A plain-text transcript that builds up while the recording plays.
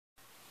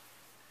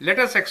Let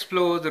us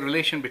explore the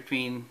relation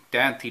between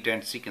tan theta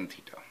and secant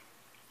theta.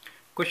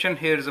 Question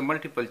here is a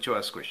multiple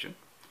choice question.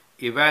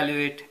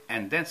 Evaluate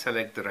and then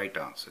select the right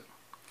answer.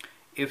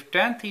 If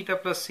tan theta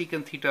plus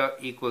secant theta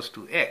equals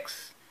to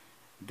x,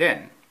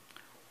 then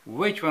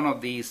which one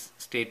of these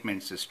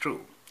statements is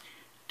true?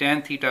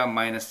 Tan theta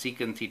minus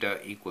secant theta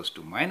equals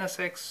to minus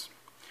x,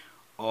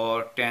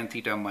 or tan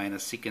theta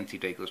minus secant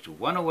theta equals to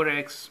 1 over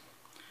x,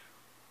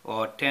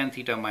 or tan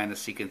theta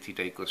minus secant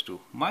theta equals to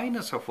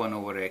minus of 1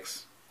 over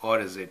x, or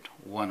is it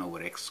 1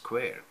 over x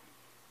squared?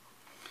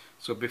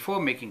 So before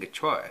making a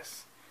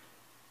choice,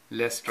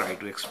 let's try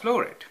to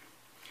explore it.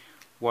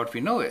 What we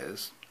know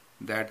is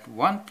that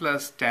 1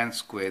 plus tan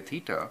square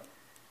theta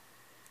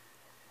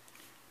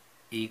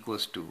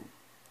equals to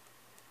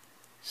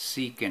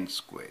secant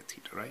square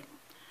theta, right?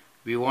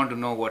 We want to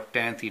know what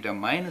tan theta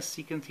minus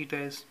secant theta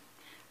is.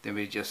 Then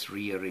we just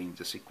rearrange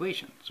this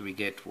equation. So we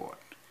get what?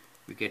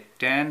 We get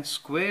tan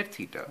square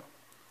theta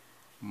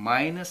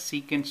minus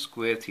secant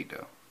square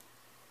theta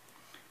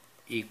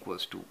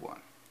equals to 1.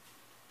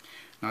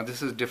 Now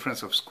this is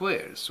difference of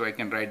squares, so I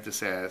can write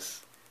this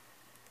as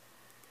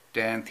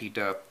tan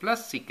theta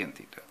plus secant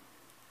theta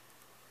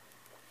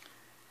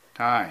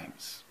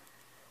times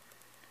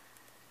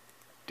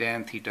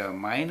tan theta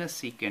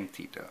minus secant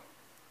theta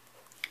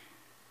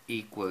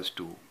equals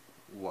to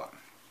 1.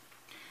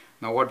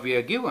 Now what we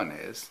are given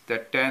is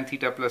that tan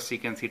theta plus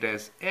secant theta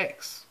is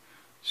x.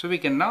 So we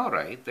can now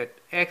write that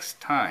x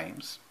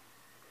times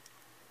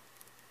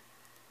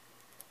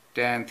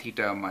tan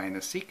theta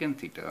minus secant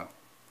theta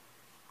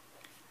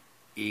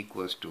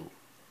equals to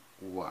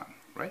 1,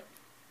 right?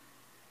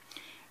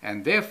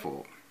 And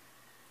therefore,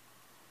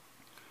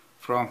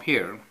 from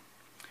here,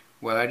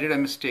 well, I did a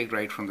mistake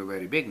right from the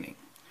very beginning.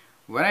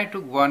 When I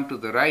took 1 to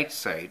the right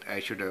side, I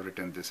should have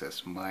written this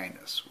as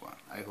minus 1.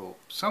 I hope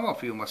some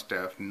of you must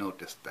have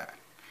noticed that.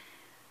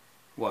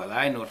 Well,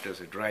 I notice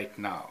it right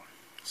now.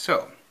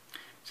 So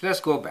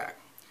let's go back.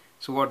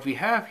 So what we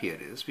have here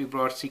is we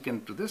brought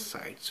secant to this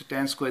side. So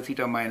tan square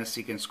theta minus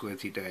secant square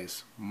theta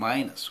is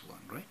minus 1,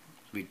 right?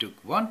 We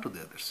took 1 to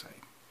the other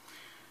side.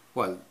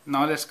 Well,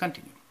 now let's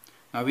continue.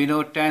 Now we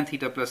know tan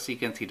theta plus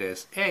secant theta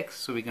is x,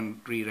 so we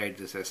can rewrite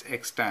this as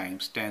x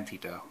times tan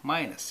theta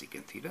minus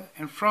secant theta.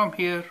 And from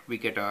here we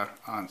get our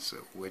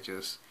answer, which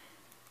is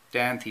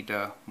tan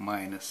theta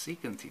minus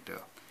secant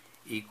theta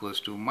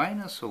equals to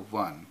minus of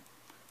 1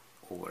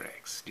 over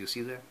x. Do you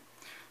see that?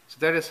 So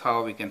that is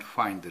how we can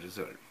find the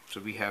result. So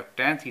we have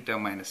tan theta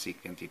minus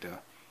secant theta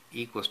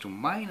equals to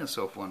minus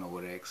of 1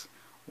 over x,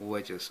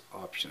 which is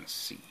option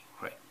C,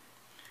 right?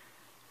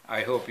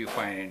 I hope you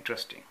find it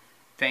interesting.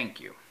 Thank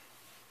you.